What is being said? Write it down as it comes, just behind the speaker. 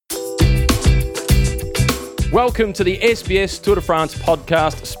Welcome to the SBS Tour de France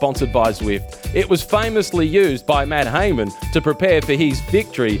podcast sponsored by Zwift. It was famously used by Matt Hayman to prepare for his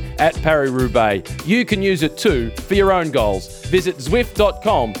victory at Paris-Roubaix. You can use it too for your own goals. Visit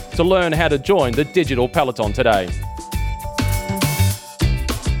Zwift.com to learn how to join the digital peloton today.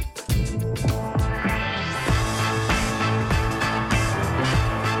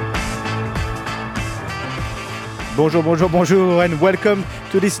 Bonjour, and welcome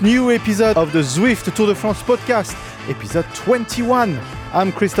to this new episode of the Zwift Tour de France podcast, episode 21.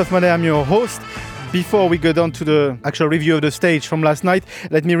 I'm Christophe, Mallet, I'm your host. Before we go down to the actual review of the stage from last night,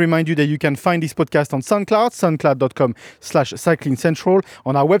 let me remind you that you can find this podcast on SoundCloud, soundcloud.com/cyclingcentral,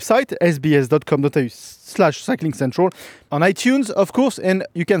 on our website, sbs.com.au/cyclingcentral, on iTunes, of course, and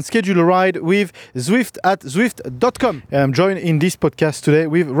you can schedule a ride with Zwift at zwift.com. I'm joined in this podcast today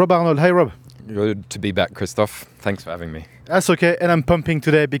with Rob Arnold. Hi, Rob. Good to be back, Christophe. Thanks for having me. That's okay, and I'm pumping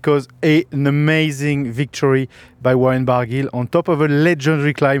today because an amazing victory by Warren Barguil on top of a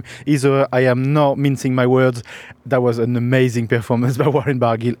legendary climb. Izoard, I am not mincing my words. That was an amazing performance by Warren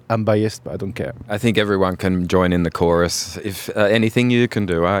Barguil. I'm biased, but I don't care. I think everyone can join in the chorus. If anything you can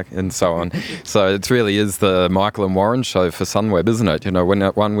do, and so on. So it really is the Michael and Warren show for Sunweb, isn't it? You know, when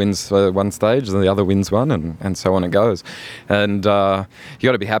one wins one stage and the other wins one, and so on it goes. And you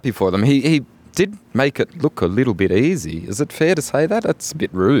got to be happy for them. He did make it look a little bit easy. Is it fair to say that? That's a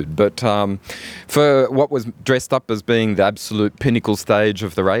bit rude. But for what was dressed up as being the absolute pinnacle stage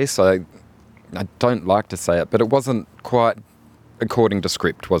of the race, I don't like to say it, but it wasn't quite according to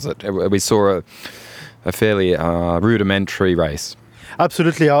script, was it? We saw a fairly rudimentary race.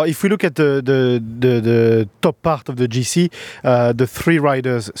 Absolutely. If we look at the top part of the GC, the three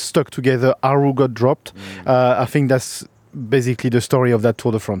riders stuck together. Aru got dropped. I think that's basically the story of that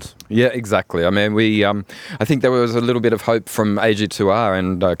Tour de France. Yeah, exactly. I mean, I think there was a little bit of hope from AG2R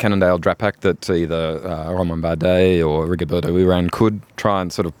and Cannondale-Drapac that either Romain Bardet or Rigoberto Urán could try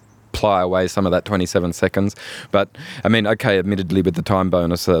and sort of ply away some of that 27 seconds. But, I mean, okay, admittedly with the time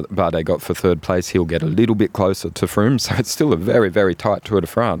bonus that Bardet got for third place, he'll get a little bit closer to Froome. So it's still a very, very tight Tour de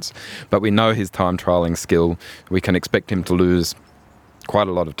France. But we know his time trialling skill. We can expect him to lose quite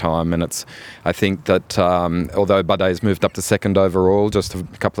a lot of time, and I think that although Bardet's moved up to second overall, just a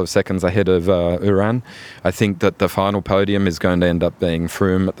couple of seconds ahead of Urán, I think that the final podium is going to end up being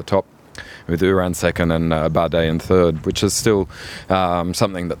Froome at the top, with Urán second and Bardet in third, which is still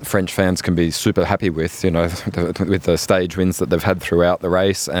something that the French fans can be super happy with, you know, with the stage wins that they've had throughout the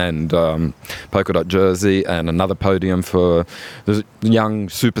race, and polka dot jersey, and another podium for the young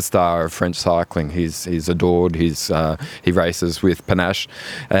superstar of French cycling. He's adored. He races with panache,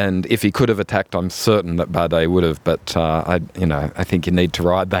 and if he could have attacked, I'm certain that Bardet would have. But I think you need to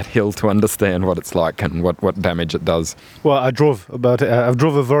ride that hill to understand what it's like and what damage it does. Well, I drove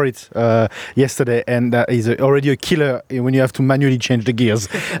over it yesterday, and that is already a killer when you have to manually change the gears.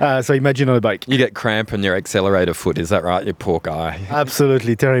 So imagine on a bike. You get cramp in your accelerator foot, is that right? You poor guy.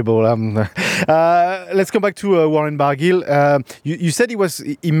 Absolutely terrible. Let's come back to Warren Barguil. You said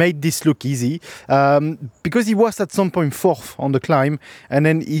he made this look easy because he was at some point fourth on the climb, and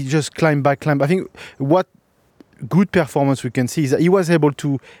then he just climbed back. I think what good performance we can see is that he was able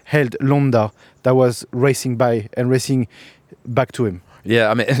to hold Landa that was racing by and racing back to him.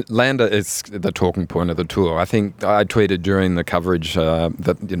 Yeah, I mean, Landa is the talking point of the Tour. I think I tweeted during the coverage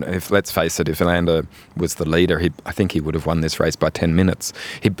that, you know, let's face it, if Landa was the leader, I think he would have won this race by 10 minutes.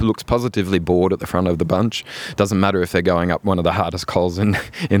 He looks positively bored at the front of the bunch. Doesn't matter if they're going up one of the hardest cols in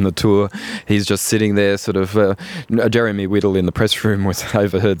the Tour. He's just sitting there sort of... Jeremy Whittle in the press room was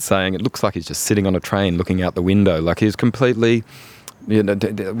overheard saying, it looks like he's just sitting on a train looking out the window. Like he's completely... You know,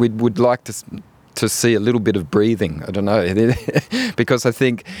 we would like to see a little bit of breathing. I don't know. Because I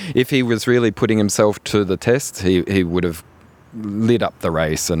think if he was really putting himself to the test, he would have lit up the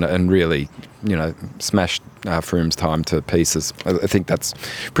race and really, you know, smashed Froome's time to pieces. I think that's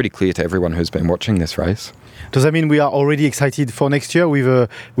pretty clear to everyone who's been watching this race. Does that mean we are already excited for next year with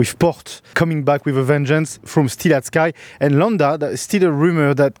Port coming back with a vengeance, from still at Sky, and Landa, that is still a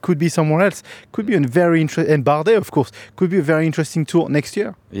rumor that could be somewhere else? Could be a very interesting, and Bardet, of course, could be a very interesting tour next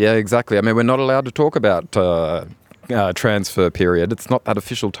year. Yeah, exactly. I mean, we're not allowed to talk about transfer period. It's not that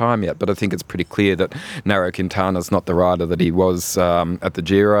official time yet, but I think it's pretty clear that Nairo Quintana's not the rider that he was at the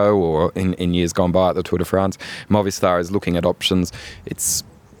Giro or in years gone by at the Tour de France. Movistar is looking at options. It's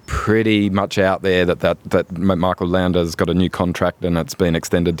pretty much out there that Michael Landa's got a new contract and it's been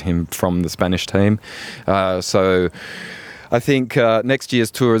extended to him from the Spanish team. So I think next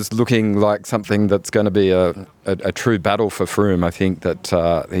year's tour is looking like something that's going to be a true battle for Froome. I think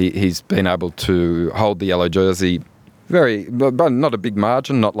that he's been able to hold the yellow jersey but not a big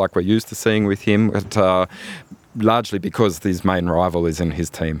margin, not like we're used to seeing with him, but largely because his main rival is in his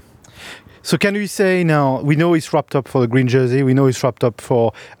team. So can we say now, we know he's wrapped up for the green jersey, we know he's wrapped up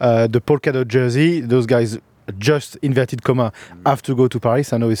for the polka dot jersey. Those guys, just inverted comma, have to go to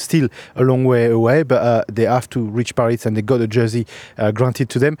Paris. I know it's still a long way away, but they have to reach Paris and they got a jersey granted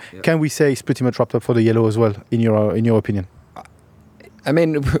to them. Yep. Can we say he's pretty much wrapped up for the yellow as well, in your opinion? I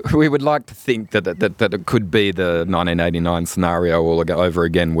mean, we would like to think that it could be the 1989 scenario all over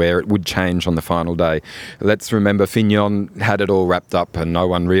again, where it would change on the final day. Let's remember Fignon had it all wrapped up and no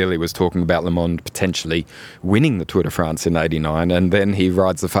one really was talking about Le Monde potentially winning the Tour de France in 89, and then he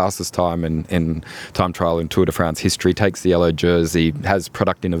rides the fastest time in time trial in Tour de France history, takes the yellow jersey, has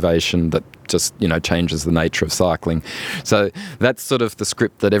product innovation that just, changes the nature of cycling. So that's sort of the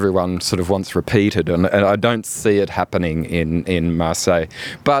script that everyone sort of wants repeated, and I don't see it happening in Marseille.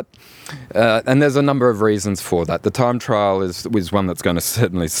 But and there's a number of reasons for that. The time trial is one that's going to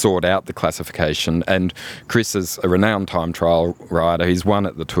certainly sort out the classification, and Chris is a renowned time trial rider. He's won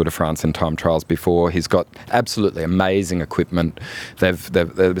at the Tour de France in time trials before. He's got absolutely amazing equipment.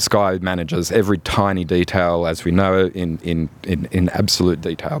 The Sky manages every tiny detail, as we know, in absolute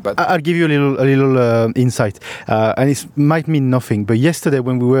detail. But I'll give you a little insight, and it might mean nothing, but yesterday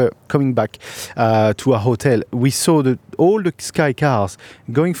when we were coming back to our hotel, we saw all the Sky cars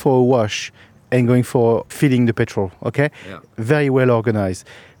going for a wash and going for filling the petrol, okay? Yeah. Very well organized.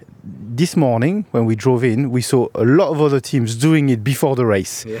 This morning, when we drove in, we saw a lot of other teams doing it before the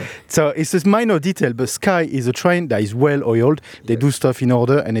race. Yeah. So it's a minor detail, but Sky is a train that is well oiled. They do stuff in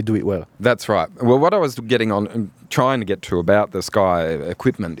order and they do it well. That's right. Well, what I was trying to get to about the Sky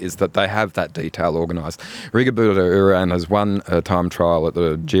equipment is that they have that detail organised. Rigoberto Urán has won a time trial at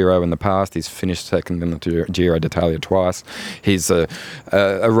the Giro in the past. He's finished second in the Giro d'Italia twice. He's a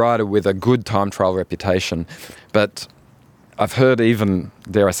rider with a good time trial reputation, but I've heard even,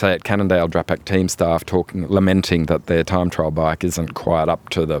 dare I say it, Cannondale Drapac team staff lamenting that their time trial bike isn't quite up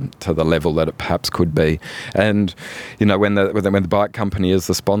to the level that it perhaps could be. And when the bike company is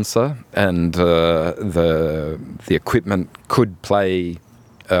the sponsor and the equipment could play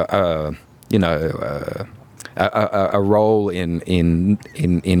a role in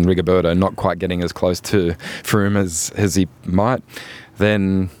Rigoberto not quite getting as close to Froome as he might,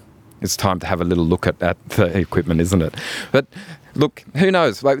 then it's time to have a little look at the equipment, isn't it? But look, who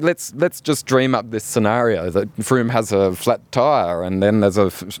knows? Let's just dream up this scenario that Froome has a flat tyre and then there's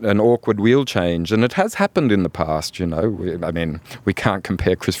an awkward wheel change, and it has happened in the past. We can't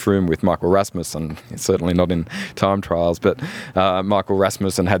compare Chris Froome with Michael Rasmussen, certainly not in time trials. But Michael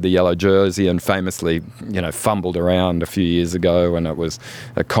Rasmussen had the yellow jersey and famously, fumbled around a few years ago, and it was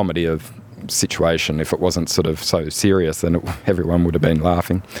a comedy of situation. If it wasn't sort of so serious, then everyone would have been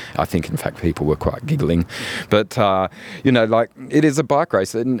laughing. I think, in fact, people were quite giggling. But, it is a bike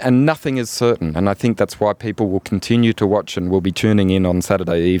race and nothing is certain. And I think that's why people will continue to watch and will be tuning in on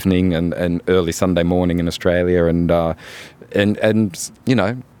Saturday evening and early Sunday morning in Australia and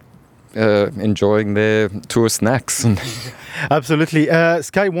enjoying their tour snacks. Absolutely.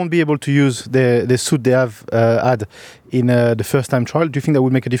 Sky won't be able to use the suit they have had in the first time trial. Do you think that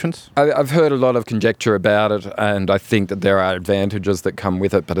would make a difference? I've heard a lot of conjecture about it, and I think that there are advantages that come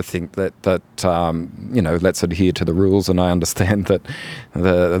with it, but I think that let's adhere to the rules, and I understand that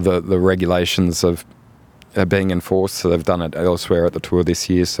the regulations are being enforced, so they've done it elsewhere at the Tour this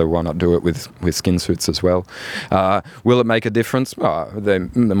year, so why not do it with skin suits as well? Will it make a difference? Well, they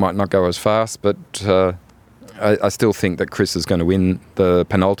might not go as fast, but I still think that Chris is going to win the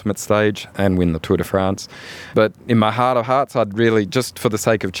penultimate stage and win the Tour de France. But in my heart of hearts, I'd really, just for the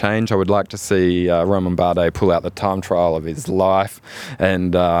sake of change, I would like to see Romain Bardet pull out the time trial of his life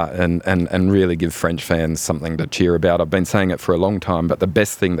and really give French fans something to cheer about. I've been saying it for a long time, but the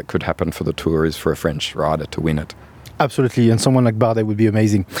best thing that could happen for the Tour is for a French rider to win it. Absolutely, and someone like Bardet would be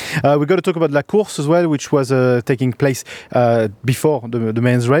amazing. We've got to talk about La Course as well, which was taking place before the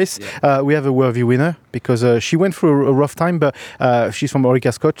men's race. Yeah. We have a worthy winner because she went through a rough time, but she's from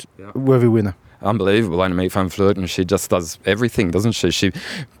Orica Scott, worthy winner. Unbelievable, Annemiek van Vleuten. She just does everything, doesn't she? She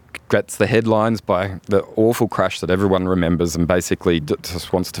gets the headlines by the awful crash that everyone remembers and basically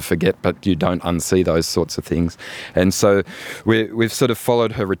just wants to forget, but you don't unsee those sorts of things. And so we've sort of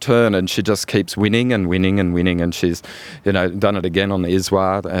followed her return, and she just keeps winning and winning and winning, and she's done it again on the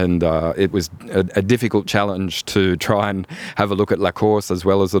Izoard, and it was a difficult challenge to try and have a look at La Course as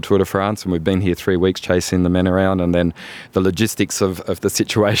well as the Tour de France, and we've been here 3 weeks chasing the men around, and then the logistics of the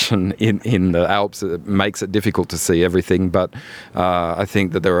situation in the Alps makes it difficult to see everything, but I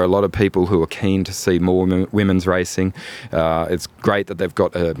think that there are a lot of people who are keen to see more women's racing. It's great that they've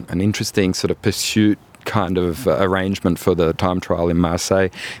got an interesting sort of pursuit kind of arrangement for the time trial in Marseille.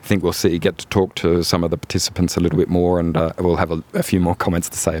 I think we'll get to talk to some of the participants a little bit more, and we'll have a few more comments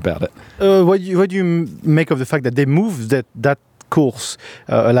to say about it. What do you make of the fact that they moved that course,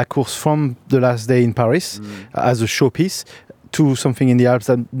 La Course, from the last day in Paris as a showpiece to something in the Alps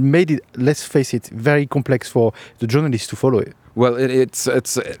that made it, let's face it, very complex for the journalists to follow it? Well, it's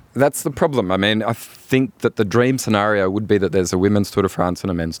that's the problem. I mean, I think that the dream scenario would be that there's a women's Tour de France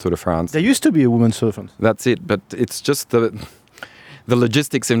and a men's Tour de France. There used to be a women's Tour de France. That's it, but it's just the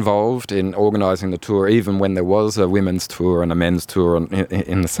logistics involved in organising the tour, even when there was a women's tour and a men's tour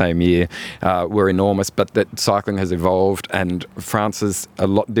in the same year, were enormous. But that cycling has evolved, and France is a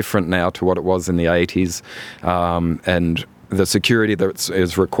lot different now to what it was in the 80s, and the security that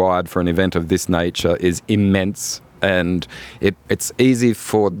is required for an event of this nature is immense. And it's easy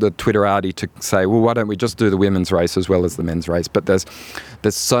for the Twitterati to say, well, why don't we just do the women's race as well as the men's race? But there's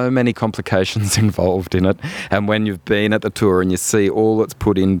so many complications involved in it. And when you've been at the tour and you see all that's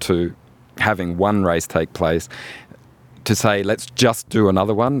put into having one race take place, to say let's just do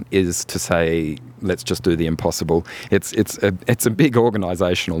another one is to say let's just do the impossible. It's a big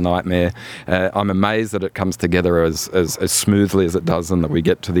organisational nightmare. I'm amazed that it comes together as smoothly as it does, and that we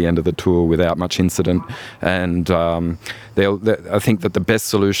get to the end of the tour without much incident. And I think that the best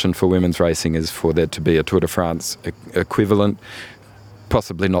solution for women's racing is for there to be a Tour de France equivalent,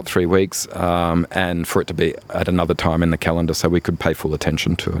 possibly not 3 weeks, and for it to be at another time in the calendar so we could pay full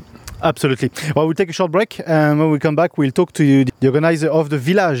attention to it. Absolutely. Well, we'll take a short break, and when we come back, we'll talk to you, the organizer of the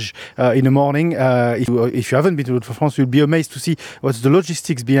Village, in the morning. If you haven't been to Tour de France, you'll be amazed to see what's the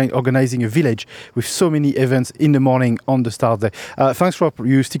logistics behind organizing a village with so many events in the morning on the start day. Thanks, Rob.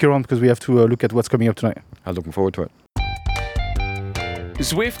 You stick around because we have to look at what's coming up tonight. I'm looking forward to it.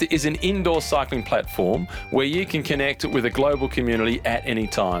 Zwift is an indoor cycling platform where you can connect with a global community at any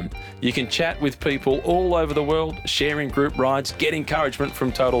time. You can chat with people all over the world, sharing group rides, get encouragement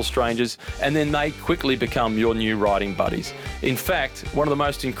from total strangers, and then they quickly become your new riding buddies. In fact, one of the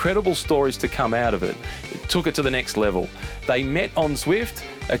most incredible stories to come out of it took it to the next level. They met on Zwift,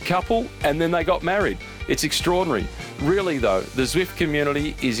 a couple, and then they got married. It's extraordinary. Really though, the Zwift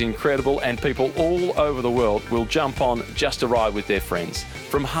community is incredible, and people all over the world will jump on just to ride with their friends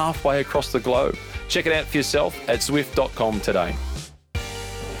from halfway across the globe. Check it out for yourself at zwift.com today.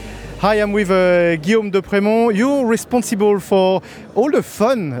 Hi, I'm with Guillaume de Prémont. You're responsible for all the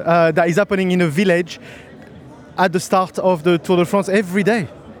fun that is happening in a village at the start of the Tour de France every day.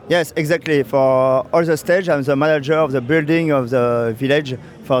 Yes, exactly. For all the stage, I'm the manager of the building of the village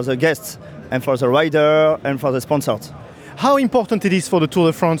for the guests and for the rider and for the sponsors. How important it is for the Tour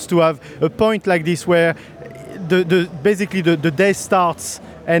de France to have a point like this where basically the day starts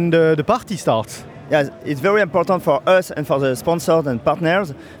and the party starts? Yes, it's very important for us and for the sponsors and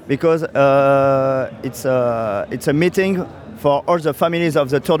partners because it's a meeting for all the families of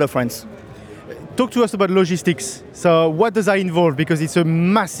the Tour de France. Talk to us about logistics. So what does that involve? Because it's a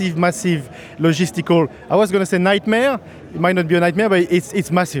massive logistical, I was going to say nightmare. It might not be a nightmare, but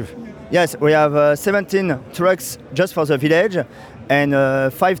it's massive. Yes, we have 17 trucks just for the village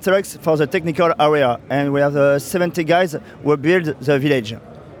and 5 trucks for the technical area. And we have 70 guys who build the village.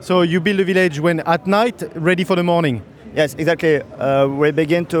 So you build the village when at night, ready for the morning? Yes, exactly. We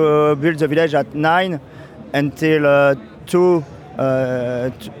begin to build the village at 9 until 2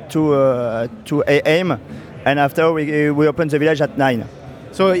 a.m. And after we open the village at 9.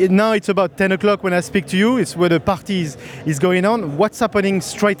 So now it's about 10 o'clock when I speak to you. It's where the party is going on. What's happening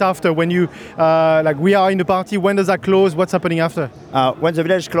straight after when you, we are in the party? When does that close? What's happening after? When the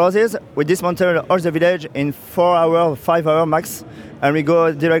village closes, we dismantle all the village in 4 hours, 5 hours max, and we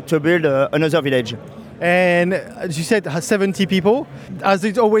go direct to build another village. And as you said, has 70 people. Has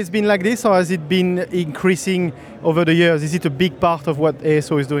it always been like this, or has it been increasing over the years? Is it a big part of what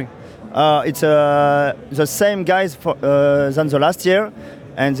ASO is doing? It's the same guys than the last year,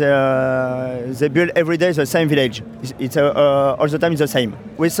 and they build every day the same village. It's all the time it's the same.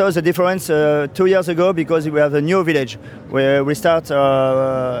 We saw the difference 2 years ago because we have a new village where we start.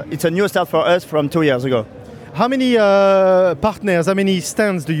 It's a new start for us from 2 years ago. How many partners, how many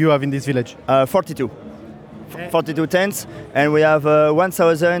stands do you have in this village? 42. 42 tents, and we have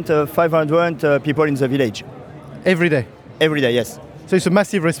 1,500 people in the village. Every day? Every day, yes. So it's a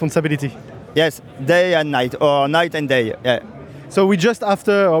massive responsibility. Yes, day and night, or night and day, yeah. So we just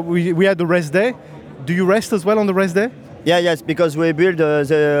after, we had the rest day. Do you rest as well on the rest day? Yeah, yes, because we build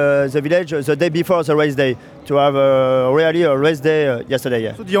the village the day before the race day to have really a race day yesterday,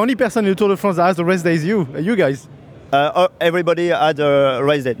 yeah. So the only person in the Tour de France that has the race day is you guys? Everybody had a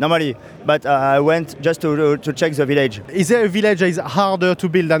race day, normally, but I went just to check the village. Is there a village that is harder to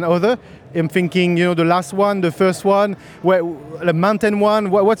build than other? I'm thinking, the last one, the first one, the mountain one.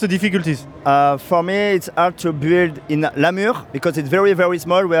 What's the difficulties? For me, it's hard to build in Lamure because it's very, very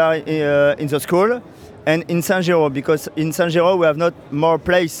small. We are in the school. And in Saint-Giraud, because in Saint-Giraud we have not more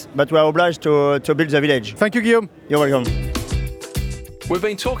place, but we are obliged to build the village. Thank you, Guillaume. You're welcome. We've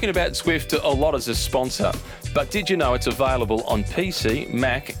been talking about Zwift a lot as a sponsor, but did you know it's available on PC,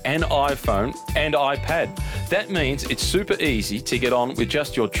 Mac and iPhone and iPad? That means it's super easy to get on with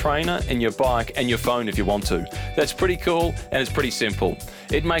just your trainer and your bike and your phone if you want to. That's pretty cool and it's pretty simple.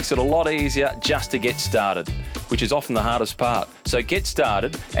 It makes it a lot easier just to get started, which is often the hardest part. So get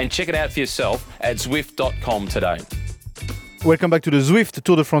started and check it out for yourself at Zwift.com today. Welcome back to the Zwift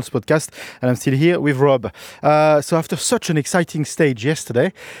Tour de France podcast, and I'm still here with Rob. So after such an exciting stage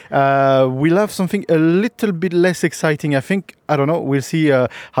yesterday, we'll have something a little bit less exciting, I think. I don't know, we'll see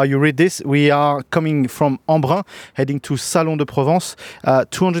how you read this. We are coming from Embrun, heading to Salon de Provence,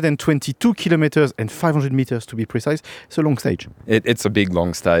 222 kilometers and 500 meters to be precise. It's a long stage. It's a big,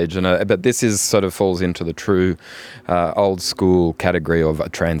 long stage, but this is sort of falls into the true old school category of a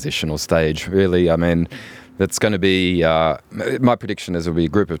transitional stage, really. I mean, it's going to be, my prediction is it'll be a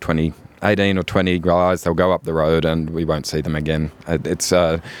group of 18 or 20 guys. They'll go up the road and we won't see them again. It's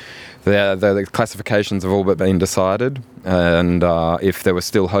the classifications have all but been decided. And if there was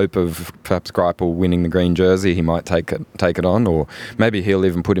still hope of perhaps Greipel winning the green jersey, he might take it on, or maybe he'll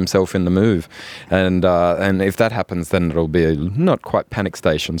even put himself in the move. And if that happens, then it'll be not quite panic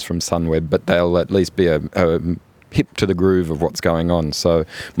stations from Sunweb, but they'll at least be a hip to the groove of what's going on. So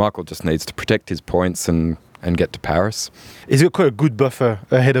Michael just needs to protect his points and get to Paris. He's got quite a good buffer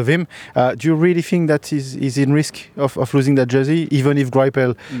ahead of him. Do you really think that he's in risk of losing that jersey, even if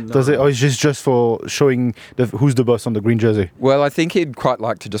Greipel does it, or is it just for showing who's the boss on the green jersey? Well, I think he'd quite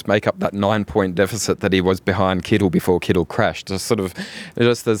like to just make up that 9-point deficit that he was behind Kittel before Kittel crashed, just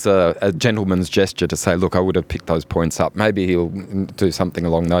as a gentleman's gesture to say, look, I would have picked those points up. Maybe he'll do something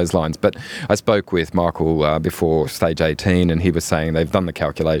along those lines. But I spoke with Michael before stage 18, and he was saying they've done the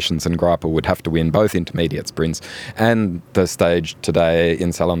calculations and Greipel would have to win both intermediate sprints and the stage today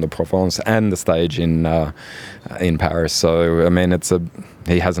in Salon de Provence and the stage in Paris. So I mean,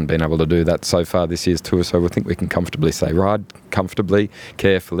 he hasn't been able to do that so far this year's tour. So I think we can comfortably say ride comfortably,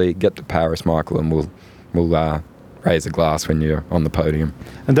 carefully, get to Paris, Michael, and we'll raise a glass when you're on the podium.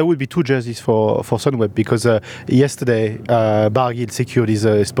 And there will be 2 jerseys for Sunweb because yesterday Barguil secured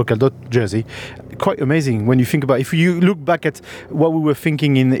his Polka Dot jersey. Quite amazing when you think about it. If you look back at what we were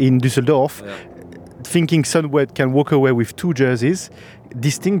thinking in Düsseldorf. Yeah. Thinking Sunweb can walk away with 2 jerseys,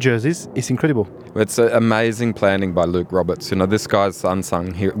 distinct jerseys, is incredible. It's amazing planning by Luke Roberts. This guy's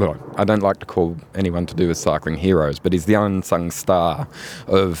unsung hero. Well, I don't like to call anyone to do with cycling heroes, but he's the unsung star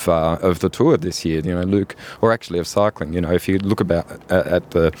of the tour this year. Luke, or actually of cycling. If you look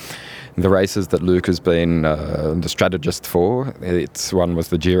at the races that Luke has been the strategist for, one was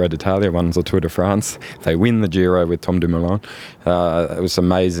the Giro d'Italia, one's the Tour de France. They win the Giro with Tom Dumoulin. It was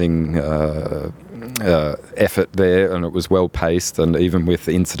amazing effort there, and it was well paced, and even with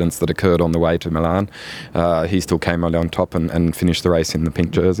the incidents that occurred on the way to Milan, he still came on top and finished the race in the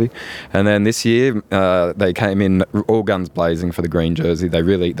pink jersey. And then this year they came in all guns blazing for the green jersey.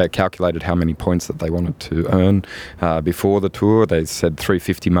 They calculated how many points that they wanted to earn before the tour. They said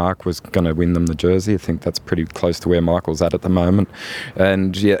 350 mark was going to win them the jersey. I think that's pretty close to where Michael's at the moment.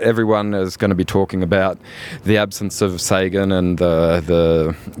 And yeah, everyone is going to be talking about the absence of Sagan and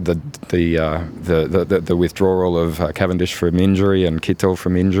the withdrawal of Cavendish from injury and Kittel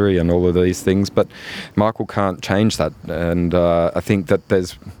from injury and all of these things, but Michael can't change that, and I think that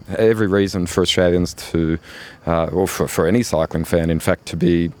there's every reason for Australians to, or for any cycling fan in fact, to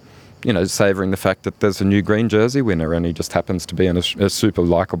be savouring the fact that there's a new green jersey winner and he just happens to be a super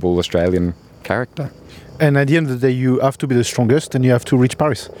likeable Australian character. And at the end of the day, you have to be the strongest and you have to reach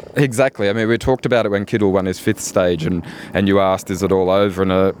Paris. Exactly. I mean, we talked about it when Kittel won his 5th stage and you asked, is it all over?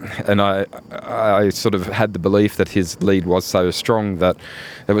 And I sort of had the belief that his lead was so strong that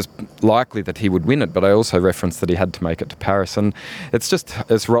it was likely that he would win it. But I also referenced that he had to make it to Paris. And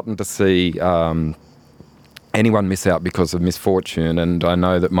it's rotten to see anyone miss out because of misfortune. And I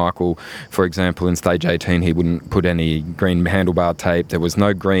know that Michael, for example, in stage 18, he wouldn't put any green handlebar tape. There was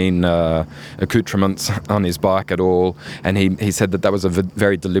no green accoutrements on his bike at all. And he said that was a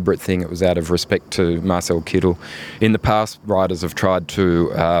very deliberate thing. It was out of respect to Marcel Kittel. In the past, riders have tried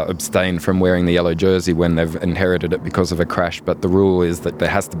to abstain from wearing the yellow jersey when they've inherited it because of a crash. But the rule is that there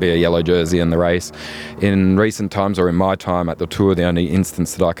has to be a yellow jersey in the race. In recent times, or in my time at the Tour, the only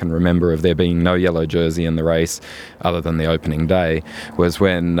instance that I can remember of there being no yellow jersey in the race other than the opening day was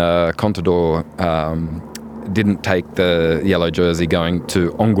when Contador didn't take the yellow jersey going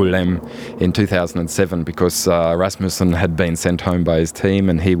to Angoulême in 2007 because Rasmussen had been sent home by his team,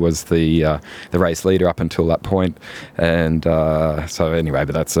 and he was the race leader up until that point. And so anyway,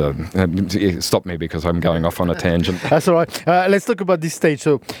 but that's stop me because I'm going off on a tangent. That's all right. Let's talk about this stage.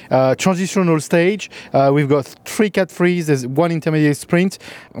 So transitional stage. We've got 3 cat threes. There's 1 intermediate sprint.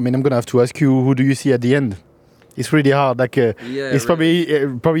 I mean, I'm going to have to ask you, who do you see at the end? It's really hard. It's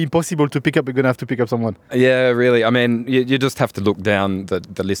really probably impossible to pick up. You're going to have to pick up someone. Yeah, really. I mean, you just have to look down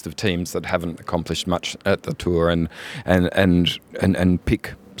the list of teams that haven't accomplished much at the Tour and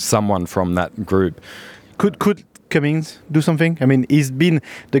pick someone from that group. Could Cummings do something? I mean, he's been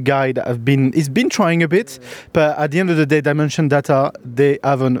the guy that he's been trying a bit, but at the end of the day, Dimension Data, they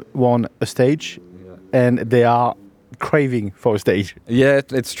haven't won a stage, and they are craving for a stage. Yeah,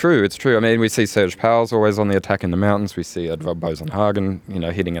 it's true. I mean, we see Serge Powell's always on the attack in the mountains. We see Edvard Bosenhagen,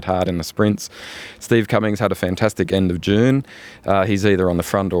 hitting it hard in the sprints. Steve Cummings had a fantastic end of June. He's either on the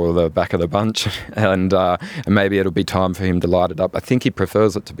front or the back of the bunch, and maybe it'll be time for him to light it up. I think he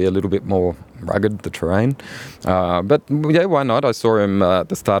prefers it to be a little bit more rugged, the terrain. But yeah, why not? I saw him at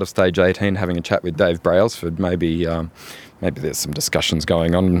the start of stage 18 having a chat with Dave Brailsford. Maybe there's some discussions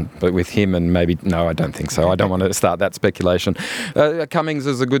going on, but with him, and no, I don't think so. I don't want to start that speculation. Cummings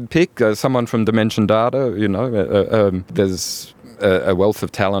is a good pick. Someone from Dimension Data, there's a wealth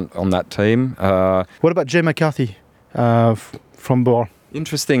of talent on that team. What about Jay McCarthy from Bohr?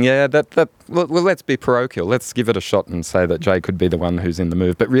 Interesting, yeah. Well, let's be parochial. Let's give it a shot and say that Jay could be the one who's in the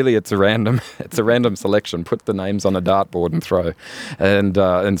move. But really, it's a random selection. Put the names on a dartboard and throw,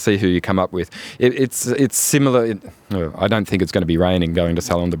 and see who you come up with. It's similar. I don't think it's going to be raining going to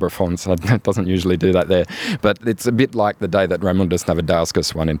Salon de Provence. It doesn't usually do that there. But it's a bit like the day that Raimundus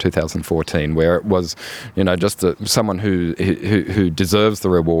Navadauskas won in 2014, where it was, just someone who deserves the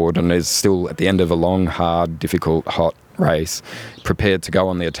reward and is still at the end of a long, hard, difficult, hot race, prepared to go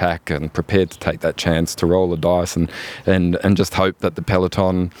on the attack and prepared to take that chance to roll the dice and just hope that the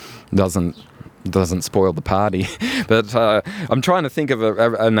peloton doesn't spoil the party. But I'm trying to think of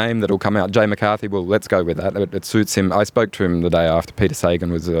a name that'll come out. Jay McCarthy, well, let's go with that. It suits him. I spoke to him the day after Peter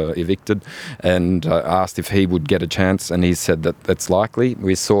Sagan was evicted and asked if he would get a chance, and he said that that's likely.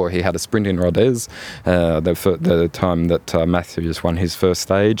 We saw he had a sprint in Rodez the time that Matthews won his first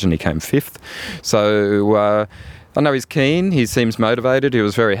stage, and he came 5th. So I know he's keen. He seems motivated. He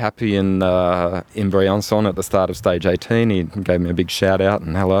was very happy in Briançon at the start of stage 18. He gave me a big shout out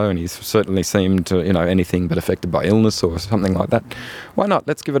and hello, and he certainly seemed to, anything but affected by illness or something like that. Why not?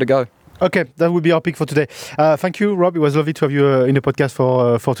 Let's give it a go. Okay, that would be our pick for today. Thank you, Rob. It was lovely to have you in the podcast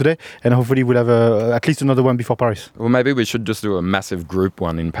for today, and hopefully we'll have at least another one before Paris. Well, maybe we should just do a massive group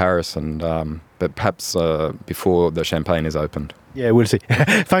one in Paris, and but perhaps before the champagne is opened. Yeah, we'll see.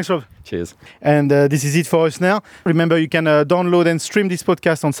 Thanks, Rob. Cheers. And this is it for us now. Remember, you can download and stream this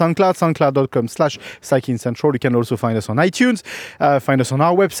podcast on SoundCloud, soundcloud.com/Cycling Central. You can also find us on iTunes. Find us on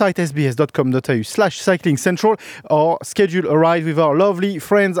our website, sbs.com.au/Cycling Central, or schedule a ride with our lovely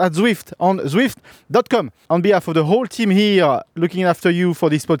friends at Zwift on Zwift.com. On behalf of the whole team here, looking after you for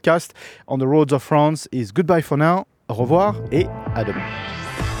this podcast on the roads of France, is goodbye for now. Au revoir et à demain.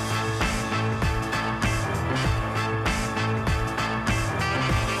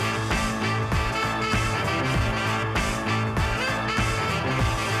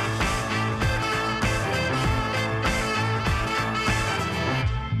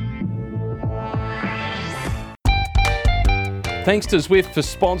 Thanks to Zwift for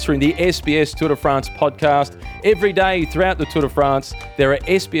sponsoring the SBS Tour de France podcast. Every day throughout the Tour de France, there are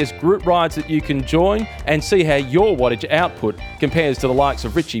SBS group rides that you can join and see how your wattage output compares to the likes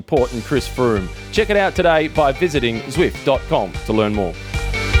of Richie Porte and Chris Froome. Check it out today by visiting Zwift.com to learn more.